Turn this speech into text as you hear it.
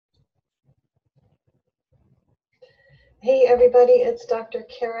Hey everybody, it's Dr.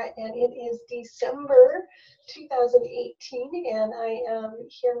 Kara and it is December 2018 and I am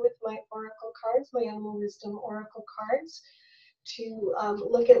here with my oracle cards, my animal wisdom oracle cards to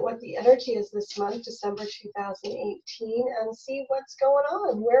look at what the energy is this month, December 2018, and see what's going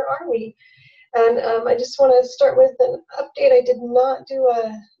on. Where are we? And I just want to start with an update. I did not do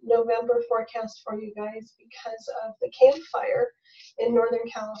a November forecast for you guys because of the campfire in Northern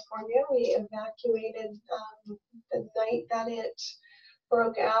California. We evacuated the night that it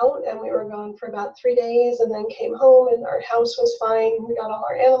broke out, and we were gone for about 3 days, and then came home, and our house was fine. We got all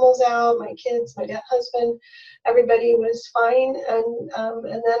our animals out, my kids, my husband, everybody was fine,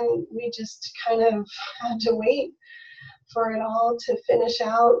 and then we just kind of had to wait for it all to finish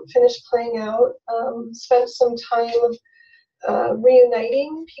playing out. Spent some time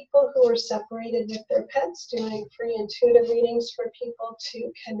reuniting people who were separated with their pets, doing free intuitive readings for people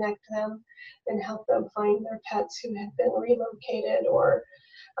to connect them and help them find their pets who had been relocated, or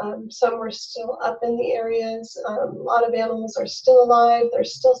some were still up in the areas. A lot of animals are still alive, they're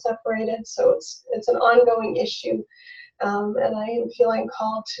still separated, so it's an ongoing issue. And I am feeling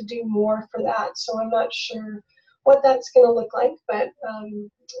called to do more for that, so I'm not sure what that's going to look like, but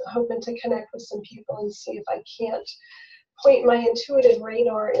hoping to connect with some people and see if I can't point my intuitive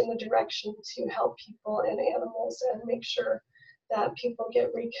radar in the direction to help people and animals and make sure that people get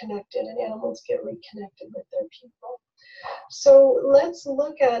reconnected and animals get reconnected with their people. So let's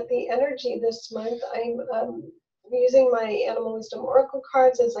look at the energy this month. I'm using my Animal Wisdom Oracle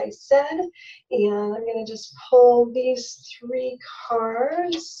cards, as I said, and I'm going to just pull these 3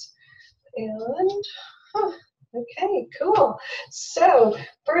 cards and okay, cool. So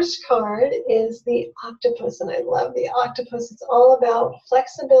first card is the octopus, and I love the octopus. It's all about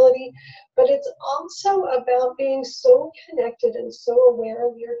flexibility, but it's also about being so connected and so aware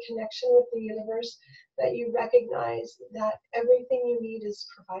of your connection with the universe that you recognize that everything you need is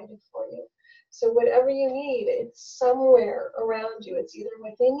provided for you. So whatever you need, it's somewhere around you. It's either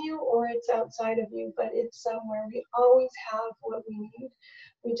within you or it's outside of you, but it's somewhere. We always have what we need.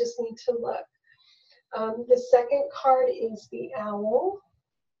 We just need to look. The second card is the owl.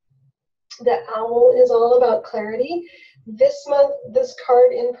 The owl is all about clarity. This month, this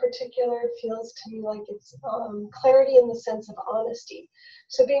card in particular feels to me like it's clarity in the sense of honesty.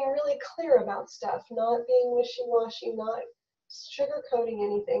 So being really clear about stuff, not being wishy-washy, not sugarcoating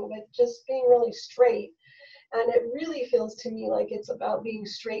anything, but just being really straight. And it really feels to me like it's about being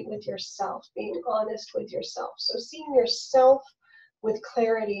straight with yourself, being honest with yourself. So seeing yourself with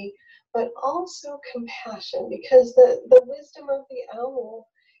clarity, but also compassion, because the wisdom of the owl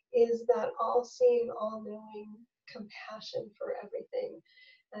is that all-seeing, all-knowing compassion for everything,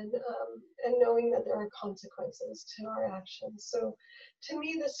 and knowing that there are consequences to our actions. So to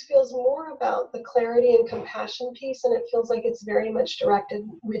me, this feels more about the clarity and compassion piece, and it feels like it's very much directed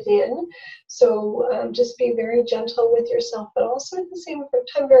within. So just be very gentle with yourself, but also at the same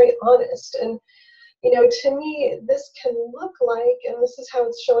time very honest. And you know, to me, this can look like, and this is how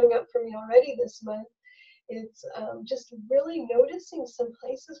it's showing up for me already this month, it's just really noticing some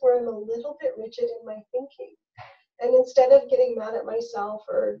places where I'm a little bit rigid in my thinking. And instead of getting mad at myself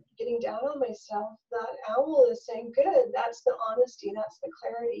or getting down on myself, that owl is saying, good, that's the honesty, that's the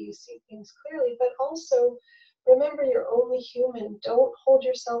clarity, you see things clearly, but also remember you're only human. Don't hold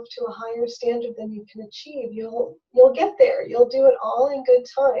yourself to a higher standard than you can achieve. You'll get there. You'll do it all in good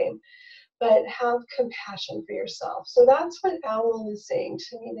time, but have compassion for yourself. So that's what owl is saying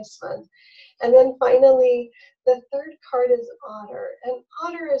to me this month. And then finally, the third card is otter. And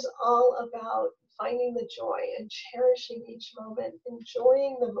otter is all about finding the joy and cherishing each moment,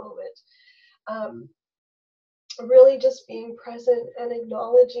 enjoying the moment. Really just being present and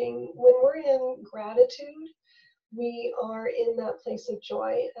acknowledging when we're in gratitude, we are in that place of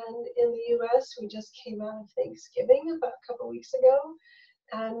joy. And in the US, we just came out of Thanksgiving about a couple weeks ago.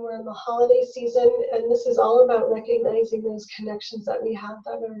 And we're in the holiday season, and this is all about recognizing those connections that we have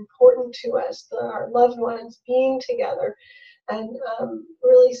that are important to us, our loved ones, being together, and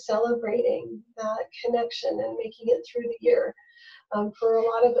really celebrating that connection and making it through the year. For a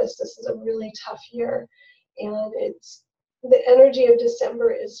lot of us, this is a really tough year, and the energy of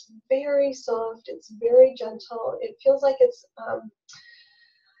December is very soft, it's very gentle. It feels like it's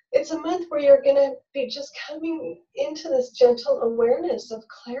a month where you're going to be just coming into this gentle awareness of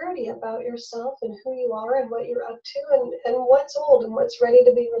clarity about yourself and who you are and what you're up to, and what's old and what's ready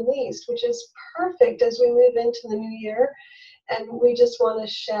to be released, which is perfect as we move into the new year. And we just want to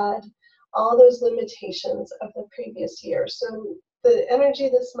shed all those limitations of the previous year. So the energy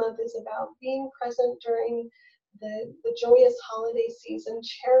this month is about being present during the joyous holiday season,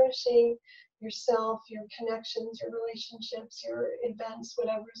 cherishing yourself, your connections, your relationships, your events,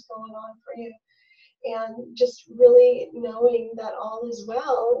 whatever's going on for you. And just really knowing that all is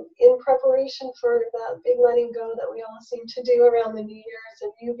well in preparation for that big letting go that we all seem to do around the New Year's,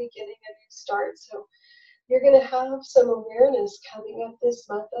 a new beginning, a new start. So you're going to have some awareness coming up this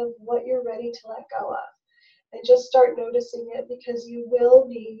month of what you're ready to let go of. And just start noticing it, because you will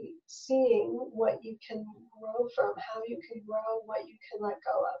be seeing what you can grow from, how you can grow, what you can let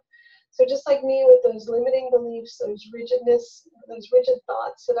go of. So just like me with those limiting beliefs, those rigidness, those rigid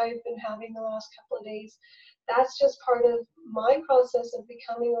thoughts that I've been having the last couple of days, that's just part of my process of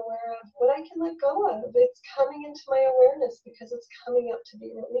becoming aware of what I can let go of. It's coming into my awareness because it's coming up to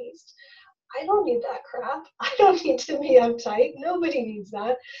be released. I don't need that crap. I don't need to be uptight. Nobody needs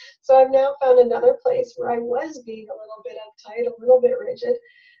that. So I've now found another place where I was being a little bit uptight, a little bit rigid,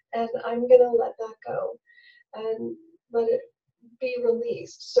 and I'm going to let that go and let it be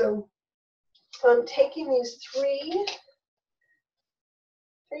released. So I'm taking these three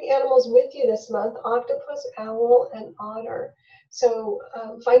animals with you this month: octopus, owl, and otter. So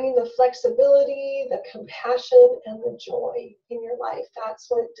finding the flexibility, the compassion, and the joy in your life. That's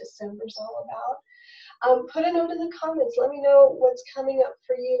what December's all about. Put a note in the comments. Let me know what's coming up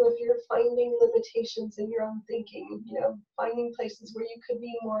for you if you're finding limitations in your own thinking, finding places where you could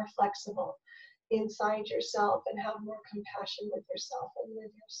be more flexible inside yourself and have more compassion with yourself and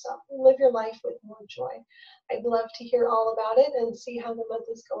live your life with more joy. I'd love to hear all about it and see how the month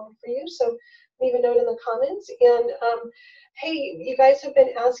is going for you. So leave a note in the comments. And hey, you guys have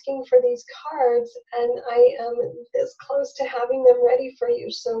been asking for these cards, and I am this close to having them ready for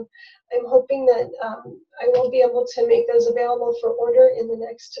you. So I'm hoping that I will be able to make those available for order in the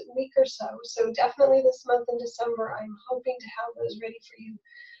next week or so. So definitely this month in December, I'm hoping to have those ready for you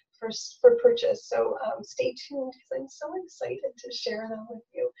for purchase. So stay tuned, because I'm so excited to share them with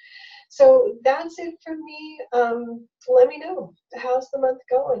you. So that's it from me. Let me know, how's the month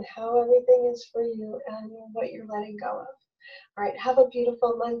going, how everything is for you, and what you're letting go of. All right, have a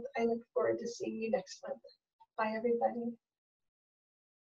beautiful month. I look forward to seeing you next month. Bye, everybody.